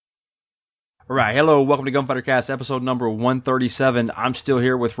All right, hello, welcome to Gunfighter Cast Episode number 137. I'm still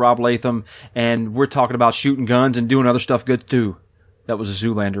here with Rob Leatham, and we're talking about shooting guns and doing other stuff good too. That was a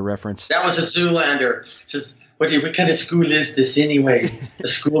Zoolander reference. That was a Zoolander. It says, what kind of school is this anyway? A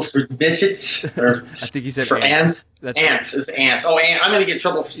school for midgets? Or I think he said for ants. That's ants. It's ants. Oh, I'm going to get in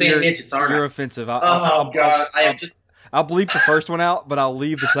trouble for saying midgets, aren't I? You're offensive. God. I'll bleep the first one out, but I'll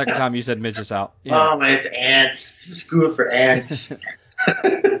leave the second time you said midgets out. Yeah. Oh, man, it's ants. School for ants.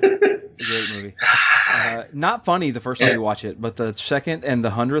 Great movie. Not funny the first time you watch it, but the second and the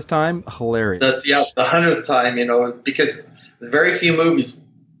 100th time, hilarious. The 100th time, because very few movies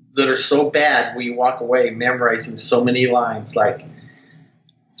that are so bad we walk away memorizing so many lines, like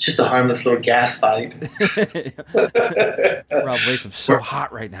it's just a harmless little gas fight. Rob Latham's so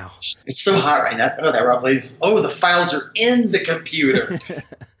hot right now. It's so hot right now. Oh, that Rob Latham. Oh, the files are in the computer.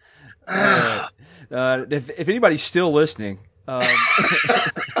 If anybody's still listening,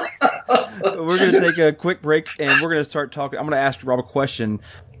 we're going to take a quick break and we're going to start talking. I'm going to ask Rob a question.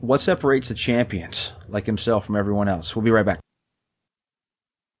 What separates the champions like himself from everyone else? We'll be right back.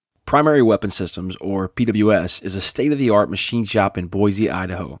 Primary Weapon Systems, or PWS, is a state-of-the-art machine shop in Boise,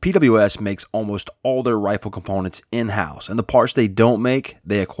 Idaho. PWS makes almost all their rifle components in-house, and the parts they don't make,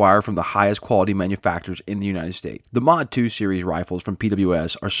 they acquire from the highest quality manufacturers in the United States. The Mod 2 series rifles from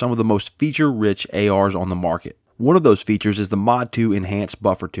PWS are some of the most feature-rich ARs on the market. One of those features is the Mod 2 Enhanced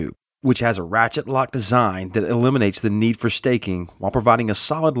Buffer Tube, which has a ratchet lock design that eliminates the need for staking while providing a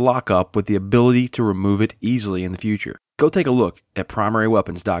solid lockup with the ability to remove it easily in the future. Go take a look at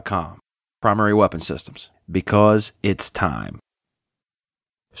primaryweapons.com. Primary Weapon Systems, because it's time.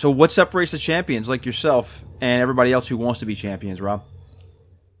 So what separates the champions like yourself and everybody else who wants to be champions, Rob?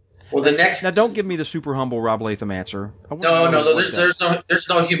 Well, now don't give me the super humble Rob Latham answer. No. There's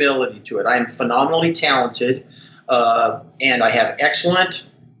no humility to it. I'm phenomenally talented, and I have excellent,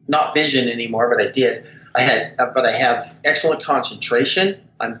 not vision anymore, but I did. I have excellent concentration.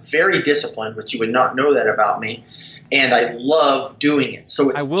 I'm very disciplined, but you would not know that about me. And I love doing it.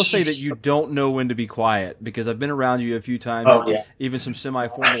 So I will say that you don't know when to be quiet, because I've been around you a few times, even some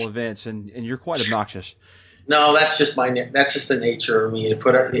semi-formal events, and you're quite obnoxious. No, that's just the nature of me.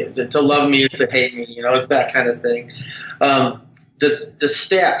 To love me is to hate me. It's that kind of thing. The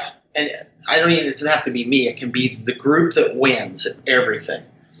step, and I don't even. It doesn't have to be me. It can be the group that wins at everything.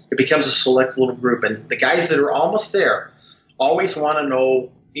 It becomes a select little group, and the guys that are almost there always want to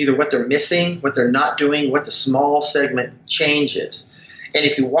know either what they're missing, what they're not doing, what the small segment changes. And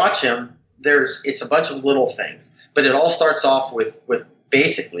if you watch them, it's a bunch of little things, but it all starts off with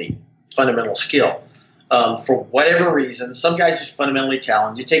basically fundamental skill. For whatever reason, some guys are fundamentally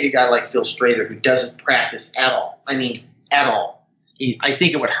talented. You take a guy like Phil Strader who doesn't practice at all. I mean, at all. I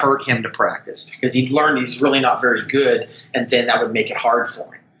think it would hurt him to practice because he'd learn he's really not very good, and then that would make it hard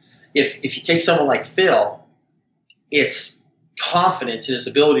for him. If you take someone like Phil, it's confidence in his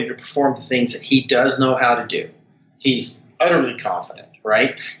ability to perform the things that he does know how to do. He's utterly confident,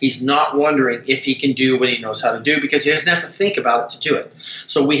 right? He's not wondering if he can do what he knows how to do because he doesn't have to think about it to do it.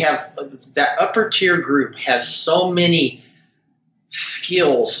 So we have that upper tier group has so many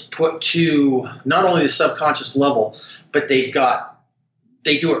skills put to not only the subconscious level, but they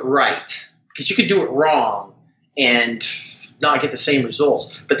do it right. Because you could do it wrong and not get the same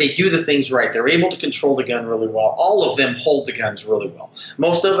results, but they do the things right. They're able to control the gun really well. All of them hold the guns really well.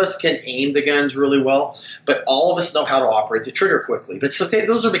 Most of us can aim the guns really well, but all of us know how to operate the trigger quickly. But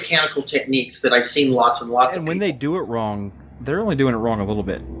those are mechanical techniques that I've seen lots and lots of people. And when they do it wrong, they're only doing it wrong a little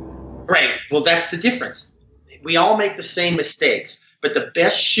bit. Right. Well, that's the difference. We all make the same mistakes, but the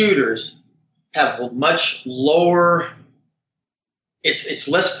best shooters have much lower – it's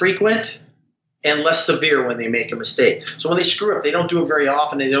less frequent and less severe when they make a mistake. So when they screw up, they don't do it very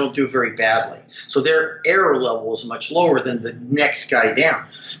often and they don't do it very badly. So their error level is much lower than the next guy down,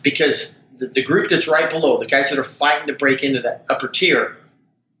 because the group that's right below, the guys that are fighting to break into that upper tier,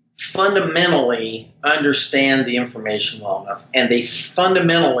 fundamentally understand the information well enough, and they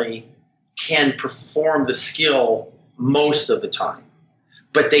fundamentally can perform the skill most of the time.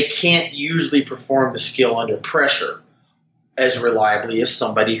 But they can't usually perform the skill under pressure as reliably as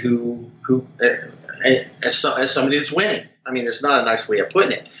somebody as somebody that's winning. I mean, there's not a nice way of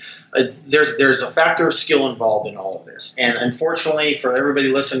putting it. There's a factor of skill involved in all of this, and unfortunately for everybody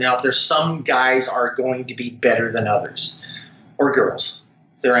listening out there, some guys are going to be better than others, or girls.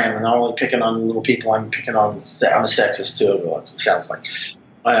 There I am. I'm not only picking on little people. I'm a sexist too. It sounds like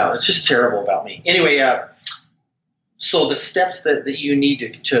it's just terrible about me. Anyway, so the steps that you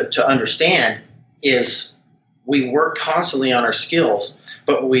need to understand is we work constantly on our skills,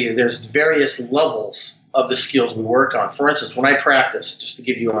 but there's various levels of the skills we work on. For instance, when I practice, just to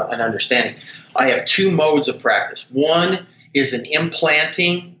give you an understanding, I have two modes of practice. One is an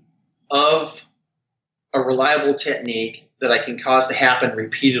implanting of a reliable technique that I can cause to happen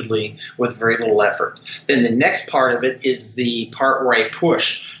repeatedly with very little effort. Then the next part of it is the part where I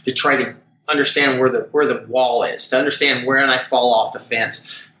push to try to understand where the wall is, to understand when I fall off the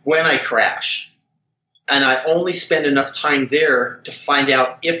fence, when I crash. And I only spend enough time there to find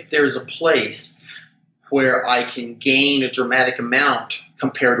out if there's a place where I can gain a dramatic amount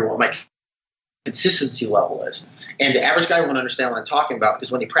compared to what my consistency level is. And the average guy won't understand what I'm talking about,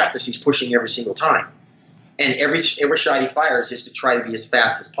 because when he practices, he's pushing every single time. And every shot he fires is to try to be as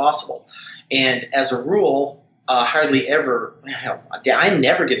fast as possible. And as a rule, hardly ever – I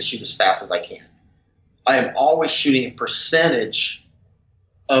never get to shoot as fast as I can. I am always shooting a percentage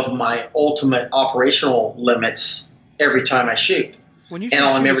of my ultimate operational limits every time I shoot. When you say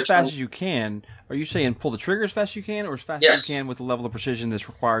shoot as fast as you can, are you saying pull the trigger as fast as you can, or as fast as you can with the level of precision that's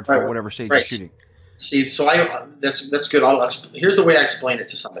required for whatever stage you're shooting? See, so that's good. Here's the way I explain it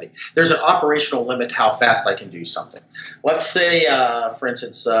to somebody. There's an operational limit to how fast I can do something. Let's say, for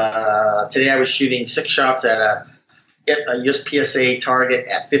instance, today I was shooting 6 shots at a USPSA target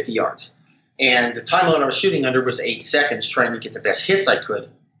at 50 yards. And the time limit I was shooting under was 8 seconds, trying to get the best hits I could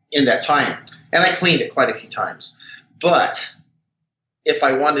in that time. And I cleaned it quite a few times. But if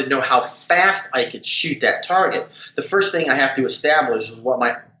I wanted to know how fast I could shoot that target, the first thing I have to establish is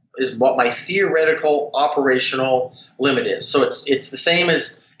what my theoretical operational limit is. So it's the same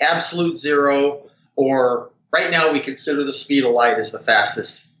as absolute zero, or right now we consider the speed of light as the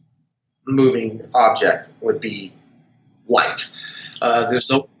fastest moving object would be light.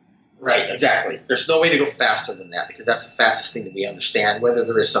 Right, exactly. There's no way to go faster than that, because that's the fastest thing that we understand. Whether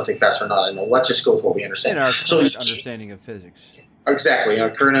there is something faster or not, I don't know. Let's just go with what we understand. In our current understanding of physics. Exactly. In our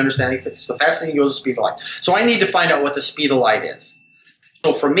current understanding of physics, the fastest thing goes is the speed of light. So I need to find out what the speed of light is.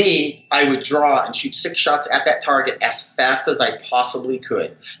 So for me, I would draw and shoot 6 shots at that target as fast as I possibly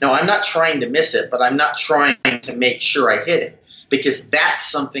could. Now, I'm not trying to miss it, but I'm not trying to make sure I hit it, because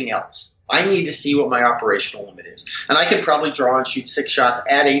that's something else. I need to see what my operational limit is. And I can probably draw and shoot 6 shots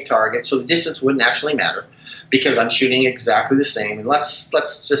at a target, so the distance wouldn't actually matter, because I'm shooting exactly the same. And let's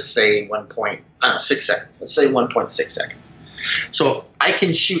just say 6 seconds. Let's say 1.6 seconds. So if I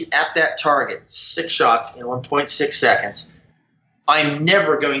can shoot at that target 6 shots in 1.6 seconds, I'm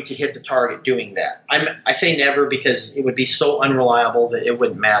never going to hit the target doing that. I say never because it would be so unreliable that it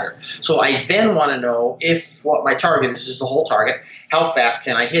wouldn't matter. So I then want to know if what my target is the whole target, how fast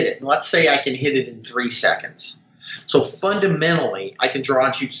can I hit it? And let's say I can hit it in 3 seconds. So fundamentally, I can draw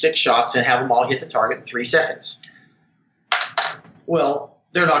and shoot 6 shots and have them all hit the target in 3 seconds. Well,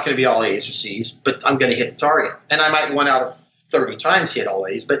 they're not going to be all A's or C's, but I'm going to hit the target. And I might 1 out of 30 times hit all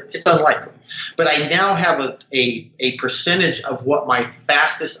A's, but it's unlikely. But I now have a percentage of what my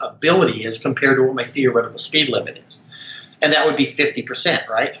fastest ability is compared to what my theoretical speed limit is. And that would be 50%,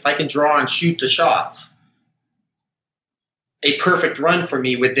 right? If I can draw and shoot the shots, a perfect run for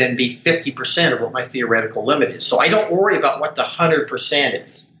me would then be 50% of what my theoretical limit is. So I don't worry about what the 100%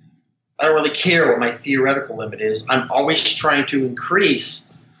 is. I don't really care what my theoretical limit is. I'm always trying to increase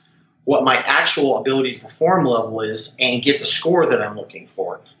what my actual ability to perform level is and get the score that I'm looking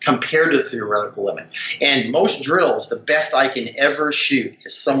for compared to the theoretical limit. And most drills, the best I can ever shoot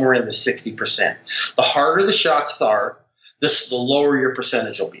is somewhere in the 60%. The harder the shots are, the lower your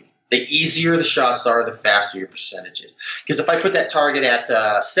percentage will be. The easier the shots are, the faster your percentage is. Because if I put that target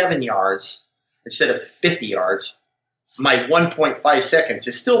at 7 yards instead of 50 yards, my 1.5 seconds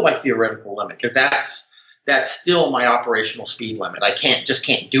is still my theoretical limit, because that's still my operational speed limit. I can't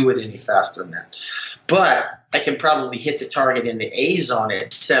do it any faster than that. But I can probably hit the target in the A zone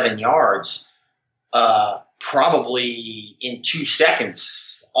at 7 yards probably in 2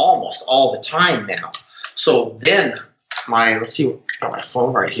 seconds almost all the time now. So then let's see, got my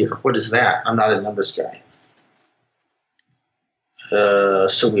phone right here. What is that? I'm not a numbers guy.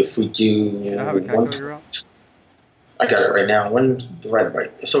 So if we do, I have a calculator out. I got it right now. 1 divided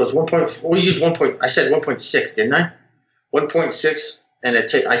by, so it's 1. We'll use 1. I said 1.6, didn't I? 1.6, and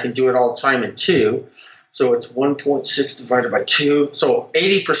I can do it all the time in 2. So it's 1.6 divided by 2. So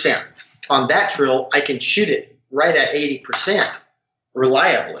 80%. On that drill, I can shoot it right at 80%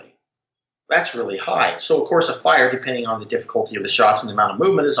 reliably. That's really high. So, of course, a fire, depending on the difficulty of the shots and the amount of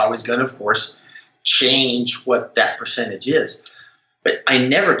movement, is always going to, of course, change what that percentage is. But I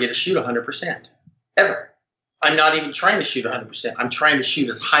never get to shoot 100%, ever. I'm not even trying to shoot 100%. I'm trying to shoot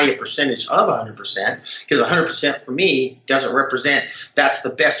as high a percentage of 100%, because 100% for me doesn't represent that's the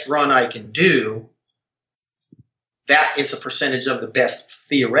best run I can do. that is a percentage of the best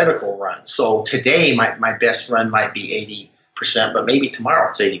theoretical run. So today, my best run might be 80%, but maybe tomorrow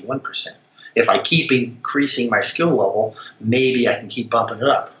it's 81%. If I keep increasing my skill level, maybe I can keep bumping it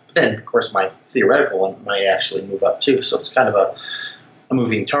up. But then, of course, my theoretical one might actually move up too. So it's kind of a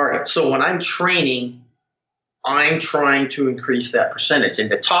moving target. So when I'm training, I'm trying to increase that percentage. And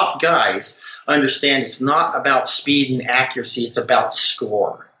the top guys understand it's not about speed and accuracy, it's about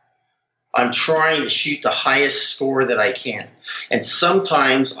score. I'm trying to shoot the highest score that I can. And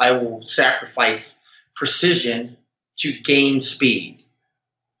sometimes I will sacrifice precision to gain speed.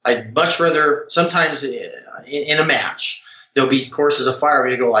 I'd much rather, sometimes in a match, there'll be courses of fire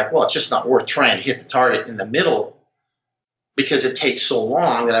where you go like, well, it's just not worth trying to hit the target in the middle because it takes so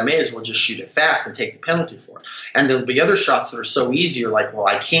long that I may as well just shoot it fast and take the penalty for it. And there'll be other shots that are so easy, you're like, well,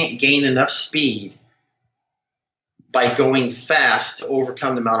 I can't gain enough speed by going fast to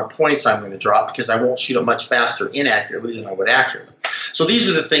overcome the amount of points I'm going to drop because I won't shoot it much faster inaccurately than I would accurately. So these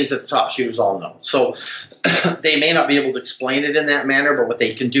are the things that the top shooters all know. So they may not be able to explain it in that manner, but what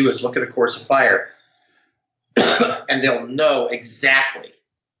they can do is look at a course of fire and they'll know exactly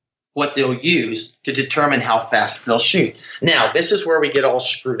what they'll use to determine how fast they'll shoot. Now, this is where we get all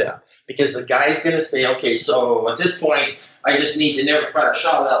screwed up because the guy's going to say, okay, so at this point, I just need to never fire a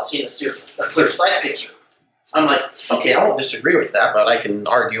shot without seeing a clear sight picture. I'm like, okay, I won't disagree with that, but I can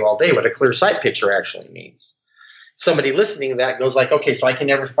argue all day what a clear sight picture actually means. Somebody listening to that goes like, okay, so I can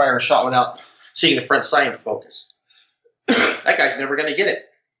never fire a shot without seeing the front sight in focus. That guy's never going to get it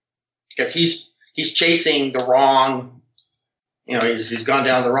because he's chasing the wrong, he's gone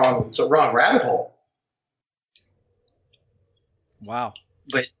down the wrong rabbit hole. Wow.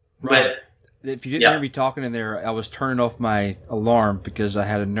 But if you didn't hear me talking in there, I was turning off my alarm because I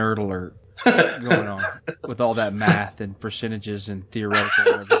had a nerd alert going on with all that math and percentages and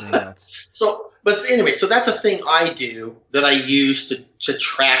theoretical and everything else. So that's a thing I do that I use to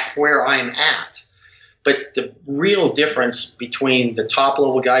track where I'm at. But the real difference between the top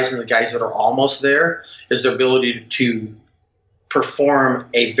level guys and the guys that are almost there is their ability to perform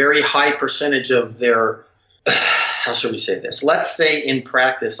a very high percentage of their, how should we say this? Let's say in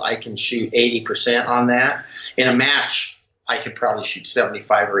practice I can shoot 80% on that. In a match, I could probably shoot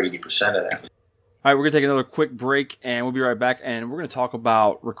 75 or 80% of that. All right, we're going to take another quick break, and we'll be right back, and we're going to talk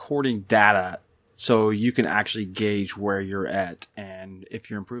about recording data so you can actually gauge where you're at and if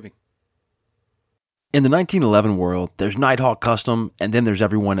you're improving. In the 1911 world, there's Nighthawk Custom, and then there's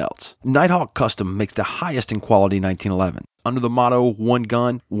everyone else. Nighthawk Custom makes the highest in quality 1911, under the motto, one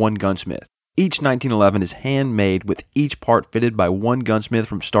gun, one gunsmith. Each 1911 is handmade with each part fitted by one gunsmith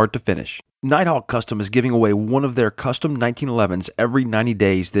from start to finish. Nighthawk Custom is giving away one of their custom 1911s every 90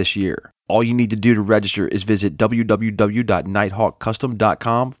 days this year. All you need to do to register is visit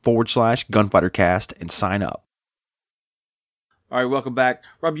www.nighthawkcustom.com/gunfightercast and sign up. All right, welcome back.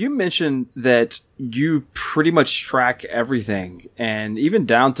 Rob, you mentioned that you pretty much track everything, and even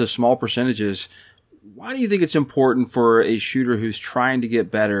down to small percentages. Why do you think it's important for a shooter who's trying to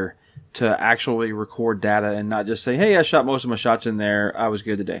get better to actually record data and not just say, hey, I shot most of my shots in there, I was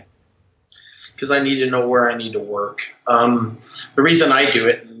good today? Because I need to know where I need to work. The reason I do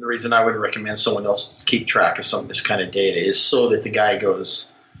it, and the reason I would recommend someone else keep track of some of this kind of data is so that the guy goes,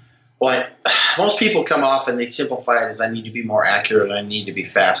 well, most people come off and they simplify it as I need to be more accurate and I need to be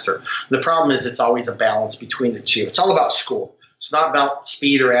faster. The problem is it's always a balance between the two. It's all about score. It's not about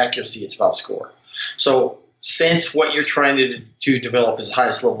speed or accuracy. It's about score. So since what you're trying to develop is the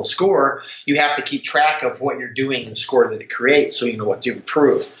highest level score, you have to keep track of what you're doing and the score that it creates so you know what to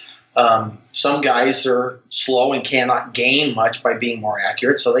improve. Some guys are slow and cannot gain much by being more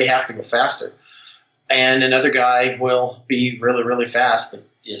accurate, so they have to go faster. And another guy will be really, really fast, but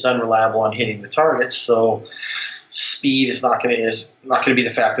is unreliable on hitting the targets. So speed is not going to be the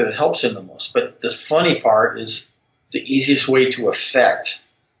factor that helps him the most. But the funny part is the easiest way to affect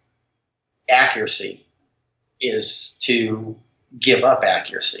accuracy is to give up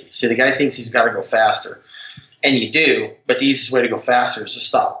accuracy. See, the guy thinks he's got to go faster. And you do, but the easiest way to go faster is to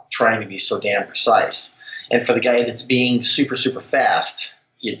stop trying to be so damn precise. And for the guy that's being super, super fast,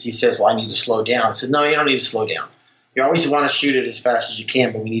 he says, well, I need to slow down. I said, no, you don't need to slow down. You always want to shoot it as fast as you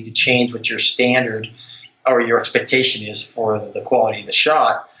can, but we need to change what your standard or your expectation is for the quality of the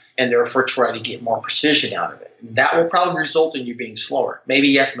shot, and therefore try to get more precision out of it. And that will probably result in you being slower. Maybe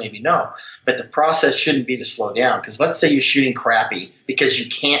yes, maybe no. But the process shouldn't be to slow down, because let's say you're shooting crappy because you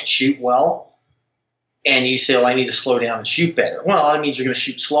can't shoot well, and you say, well, I need to slow down and shoot better. Well, that means you're going to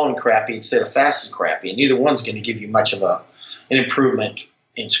shoot slow and crappy instead of fast and crappy, and neither one's going to give you much of an improvement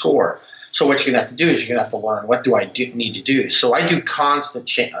in score. So what you're going to have to do is you're going to have to learn, what do I need to do? So I do constant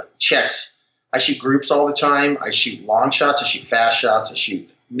checks I shoot groups all the time. I shoot long shots. I shoot fast shots. I shoot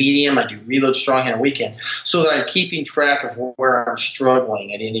medium. I do reload, strong hand, weekend, so that I'm keeping track of where I'm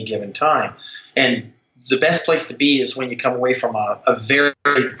struggling at any given time. And the best place to be is when you come away from a very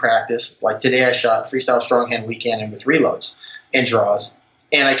practice. Like today I shot freestyle strong hand weekend and with reloads and draws.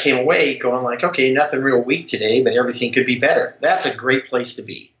 And I came away going like, okay, nothing real weak today, but everything could be better. That's a great place to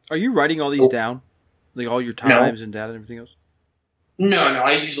be. Are you writing all these down? Like all your times and data and everything else? No.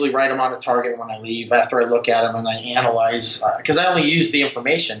 I usually write them on a target when I leave after I look at them and I analyze, because I only use the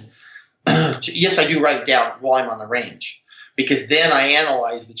information. Yes, I do write it down while I'm on the range, because then I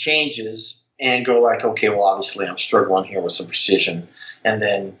analyze the changes and go like, okay, well, obviously I'm struggling here with some precision. And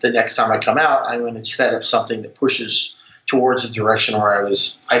then the next time I come out, I'm going to set up something that pushes towards the direction where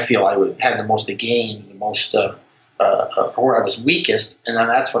I feel I would had the most to gain, the most, where I was weakest. And then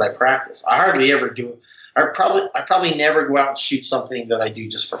that's what I practice. I hardly ever do. I probably never go out and shoot something that I do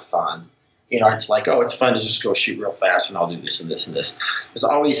just for fun. It's like, oh, it's fun to just go shoot real fast and I'll do this and this and this. There's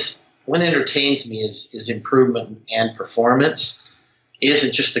always, what entertains me is improvement and performance. It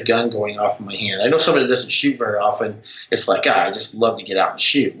isn't just the gun going off in my hand. I know somebody that doesn't shoot very often. It's like, I just love to get out and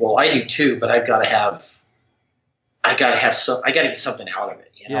shoot. Well, I do too, but I gotta get something out of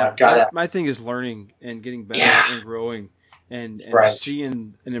it. My thing is learning and getting better and growing. And right.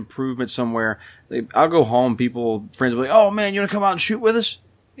 Seeing an improvement somewhere. I'll go home, friends will be like, oh man, you want to come out and shoot with us?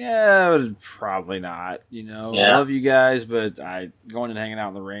 Yeah, probably not. I love you guys, but going and hanging out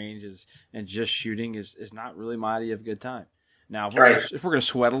in the range and just shooting is not really my idea of a good time. Now, if we're going to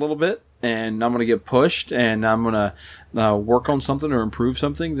sweat a little bit and I'm going to get pushed and I'm going to work on something or improve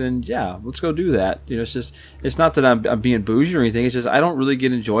something, then yeah, let's go do that. It's not that I'm being bougie or anything. It's just I don't really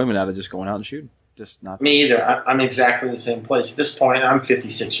get enjoyment out of just going out and shooting. Just not me either. I'm exactly the same place. At this point, I'm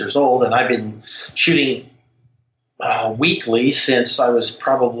 56 years old, and I've been shooting weekly since I was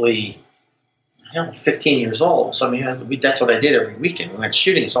probably 15 years old. So, that's what I did every weekend. When I'm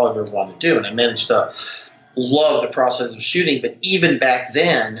shooting, it's all I ever wanted to do, and I managed to love the process of shooting. But even back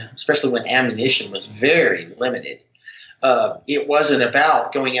then, especially when ammunition was very limited, it wasn't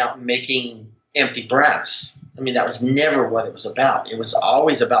about going out and making empty brass. That was never what it was about. It was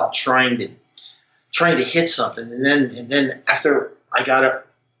always about trying to hit something. And then after I got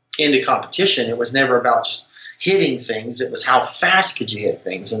into competition, it was never about just hitting things. It was how fast could you hit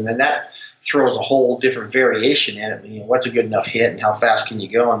things. And then that throws a whole different variation in it. What's a good enough hit and how fast can you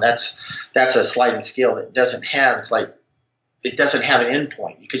go? And that's a sliding scale that doesn't have an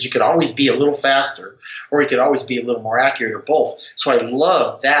endpoint, because you could always be a little faster or you could always be a little more accurate, or both. So I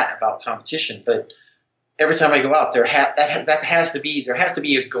love that about competition. But every time I go out there, there has to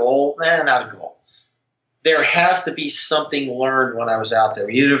be a goal. Not a goal. There has to be something learned when I was out there,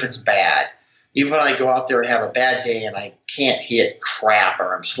 even if it's bad. Even when I go out there and have a bad day and I can't hit crap,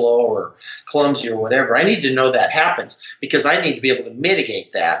 or I'm slow or clumsy or whatever, I need to know that happens, because I need to be able to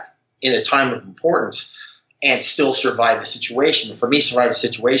mitigate that in a time of importance and still survive the situation. And for me, survive the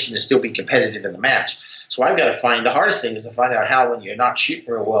situation is still be competitive in the match. So I've got to find, the hardest thing is to find out how, when you're not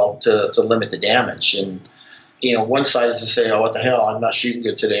shooting real well, to limit the damage. And one side is to say, oh, what the hell, I'm not shooting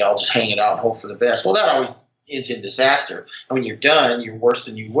good today, I'll just hang it out and hope for the best. Well, that always ends in disaster. And when you're done, you're worse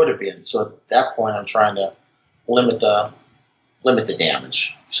than you would have been. So at that point, I'm trying to limit the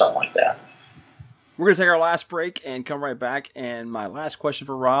damage, something like that. We're going to take our last break and come right back. And my last question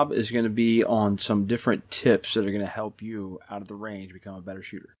for Rob is going to be on some different tips that are going to help you out of the range become a better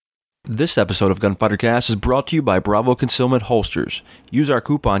shooter. This episode of Gunfighter Cast is brought to you by Bravo Concealment Holsters. Use our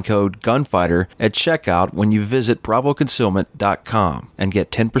coupon code GUNFIGHTER at checkout when you visit bravoconcealment.com and get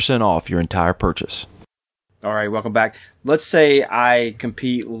 10% off your entire purchase. All right, welcome back. Let's say I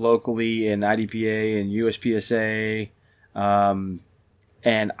compete locally in IDPA and USPSA,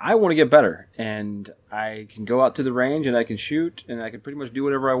 and I want to get better. And I can go out to the range and I can shoot and I can pretty much do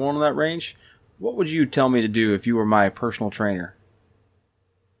whatever I want on that range. What would you tell me to do if you were my personal trainer?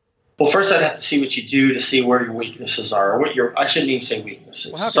 Well, first I'd have to see what you do to see where your weaknesses are, or I shouldn't even say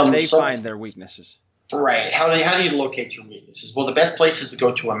weaknesses. Well, how can they find their weaknesses? Right. How do you locate your weaknesses? Well, the best place is to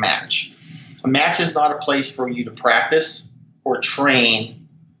go to a match. A match is not a place for you to practice or train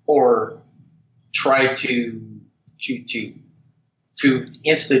or try to institute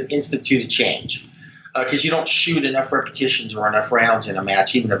a change, because you don't shoot enough repetitions or enough rounds in a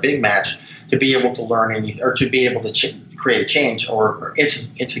match, even a big match, to be able to learn anything or to be able to create a change or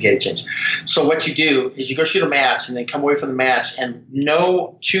instigate a change. So what you do is you go shoot a match and then come away from the match and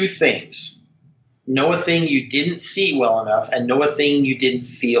know two things. Know a thing you didn't see well enough and know a thing you didn't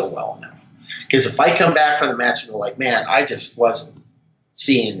feel well enough. Because if I come back from the match and go like, man, I just wasn't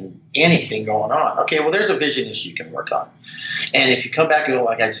seeing anything going on. Okay, well, there's a vision issue you can work on. And if you come back and go,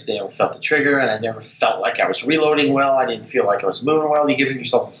 like, I just never felt the trigger, and I never felt like I was reloading well, I didn't feel like I was moving well, you're giving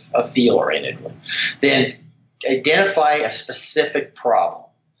yourself a feel-oriented one. Then identify a specific problem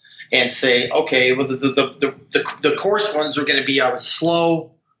and say, okay, well, the coarse ones are going to be I was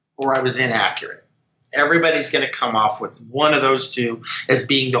slow or I was inaccurate. Everybody's going to come off with one of those two as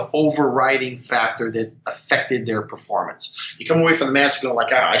being the overriding factor that affected their performance. You come away from the match going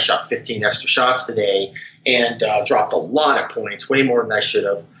like, I shot 15 extra shots today and dropped a lot of points, way more than I should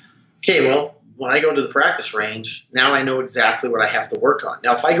have. Okay, well, when I go to the practice range, now I know exactly what I have to work on.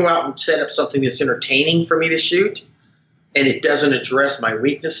 Now, if I go out and set up something that's entertaining for me to shoot and it doesn't address my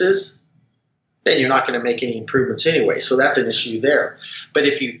weaknesses, then you're not going to make any improvements anyway. So that's an issue there. But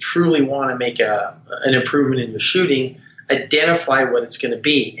if you truly want to make an improvement in your shooting, identify what it's going to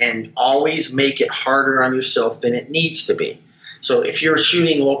be and always make it harder on yourself than it needs to be. So if you're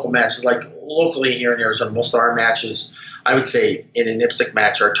shooting local matches, like locally here in Arizona, most of our matches, I would say in an IPSC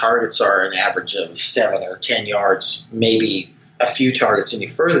match, our targets are an average of 7 or 10 yards, maybe a few targets any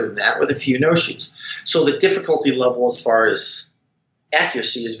further than that with a few no-shoots. So the difficulty level as far as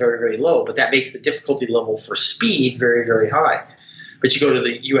accuracy is very, very low, but that makes the difficulty level for speed very, very high. But you go to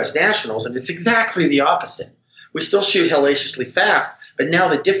the U.S. Nationals, and it's exactly the opposite. We still shoot hellaciously fast, but now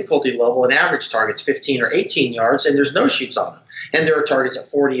the difficulty level and average target's 15 or 18 yards, and there's no shoots on them. And there are targets at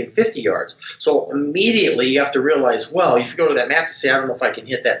 40 and 50 yards. So immediately you have to realize, well, if you go to that match and say, I don't know if I can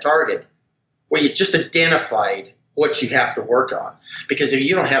hit that target, well, you just identified what you have to work on. Because if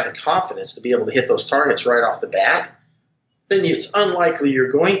you don't have the confidence to be able to hit those targets right off the bat, then it's unlikely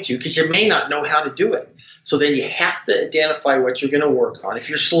you're going to, because you may not know how to do it. So then you have to identify what you're going to work on. If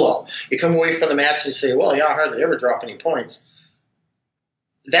you're slow, you come away from the match and say, well, yeah, I hardly ever drop any points.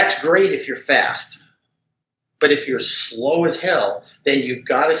 That's great if you're fast. But if you're slow as hell, then you've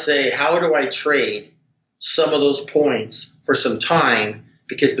got to say, how do I trade some of those points for some time?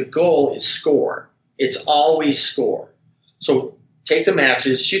 Because the goal is score. It's always score. So take the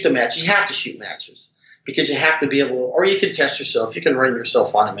matches, shoot the matches. You have to shoot matches. Because you have to be able, or you can test yourself. You can run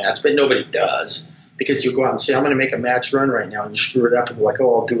yourself on a match, but nobody does. Because you go out and say, I'm going to make a match run right now, and you screw it up and be like,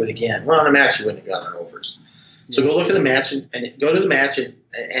 oh, I'll do it again. Well, on a match, you wouldn't have gotten overs. So go look at the match and go to the match and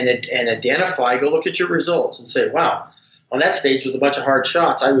identify, go look at your results and say, wow, on that stage with a bunch of hard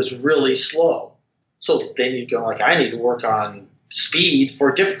shots, I was really slow. So then you go like, I need to work on speed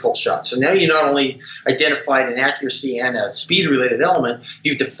for difficult shots. So now you not only identified an accuracy and a speed related element,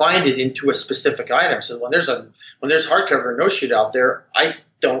 you've defined it into a specific item. So when there's hardcover and no shoot out there, I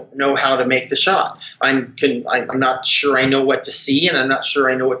don't know how to make the shot. I'm not sure I know what to see, and I'm not sure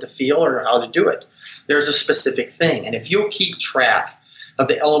I know what to feel or how to do it. There's a specific thing. And if you'll keep track of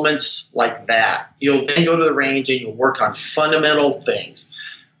the elements like that, you'll then go to the range and you'll work on fundamental things.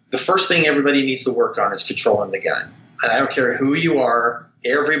 The first thing everybody needs to work on is controlling the gun. And I don't care who you are,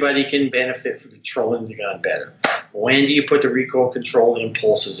 everybody can benefit from controlling the gun better. When do you put the recoil control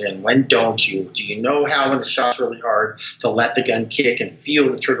impulses in? When don't you? Do you know how, when the shot's really hard, to let the gun kick and feel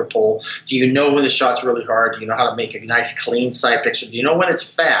the trigger pull? Do you know when the shot's really hard? Do you know how to make a nice clean sight picture? Do you know when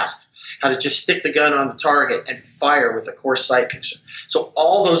it's fast, how to just stick the gun on the target and fire with a coarse sight picture? So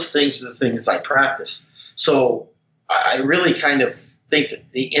all those things are the things I practice. So I really kind of think that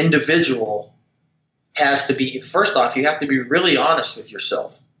the individual has to be, first off, you have to be really honest with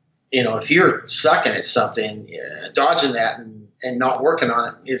yourself. You know, if you're sucking at something, dodging that and not working on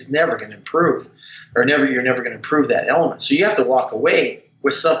it is never going to improve, or you're never going to improve that element. So you have to walk away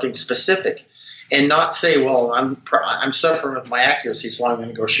with something specific and not say, well, I'm suffering with my accuracy, so I'm going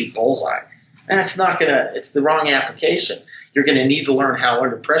to go shoot bullseye. That's not going to, it's the wrong application. You're going to need to learn how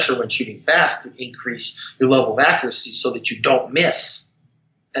under pressure when shooting fast to increase your level of accuracy so that you don't miss.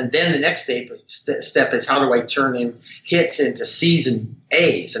 And then the next step is, how do I turn in hits into C's and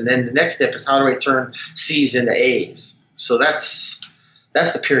A's? And then the next step is, how do I turn C's into A's? So that's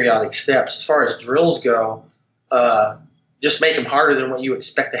the periodic steps. As far as drills go, just make them harder than what you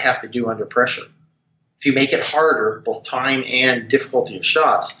expect to have to do under pressure. If you make it harder, both time and difficulty of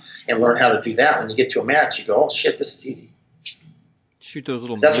shots, and learn how to do that, when you get to a match, you go, oh, shit, this is easy. Shoot those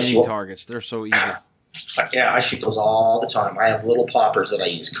little mini targets. They're so easy. Yeah, I shoot those all the time. I have little poppers that I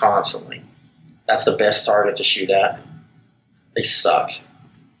use constantly. That's the best target to shoot at. They suck.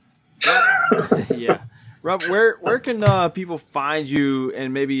 Yeah. Rob, where can people find you,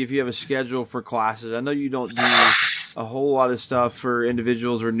 and maybe if you have a schedule for classes? I know you don't do a whole lot of stuff for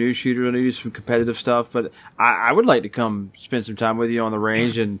individuals or new shooters. I know you do some competitive stuff, but I would like to come spend some time with you on the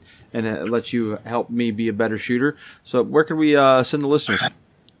range and let you help me be a better shooter. So where can we send the listeners?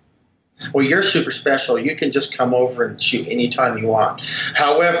 Well, you're super special. You can just come over and shoot anytime you want.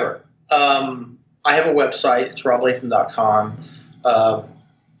 However, I have a website. It's roblatham.com.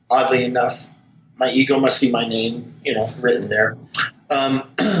 Oddly enough, my ego must see my name, written there. That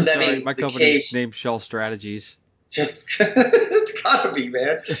being my the company's case, named Shell Strategies. just it's gotta be,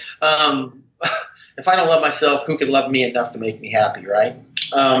 man. If I don't love myself, who can love me enough to make me happy, right?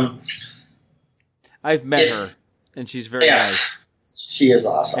 I've met her, and she's very nice. She is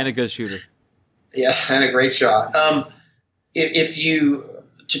awesome. And a good shooter. Yes, and a great shot. If you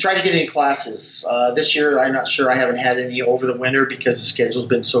to try to get any classes this year, I'm not sure. I haven't had any over the winter because the schedule's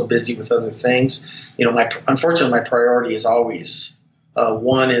been so busy with other things. Unfortunately, my priority is always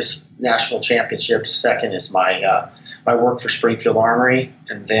one is national championships. Second is my work for Springfield Armory,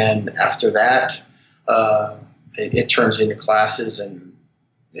 and then after that, it turns into classes, and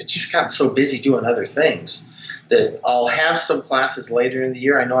it's just gotten so busy doing other things that I'll have some classes later in the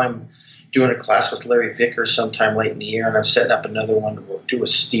year. I know I'm doing a class with Larry Vickers sometime late in the year, and I'm setting up another one to do with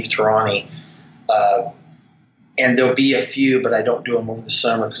Steve Tarani. And there'll be a few, but I don't do them over the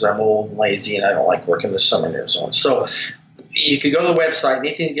summer because I'm old and lazy, and I don't like working the summer in Arizona. So you can go to the website.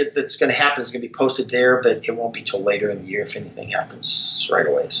 Anything that's going to happen is going to be posted there, but it won't be till later in the year if anything happens right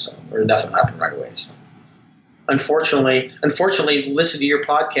away. Or nothing will happen right away. So unfortunately, listen to your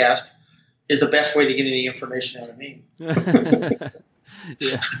podcast is the best way to get any information out of me.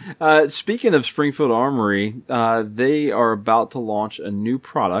 Yeah. Speaking of Springfield Armory, they are about to launch a new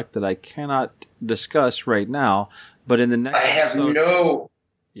product that I cannot discuss right now, but in the next I have episode,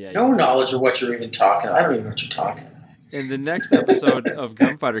 no knowledge of what you're even talking. I don't even know what you're talking about. In the next episode of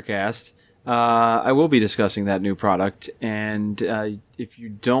Gunfighter Cast, I will be discussing that new product, and if you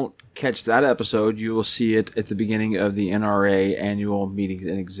don't catch that episode, you will see it at the beginning of the NRA annual meetings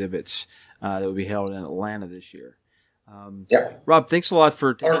and exhibits that will be held in Atlanta this year. Rob, thanks a lot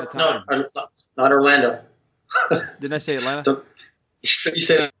for taking the time. No, not Orlando. Didn't I say Atlanta? You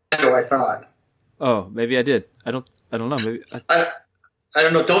said Orlando, I thought. Oh, maybe I did. I don't know. Maybe I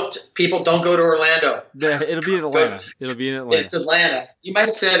don't know. Don't go to Orlando. Yeah, it'll be in Atlanta. It'll be in Atlanta. It's Atlanta. You might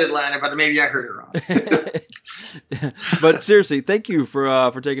have said Atlanta, but maybe I heard it wrong. But seriously, thank you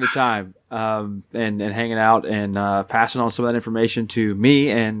for taking the time and hanging out and passing on some of that information to me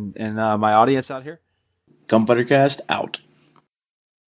and my audience out here. Gunfighter Cast out.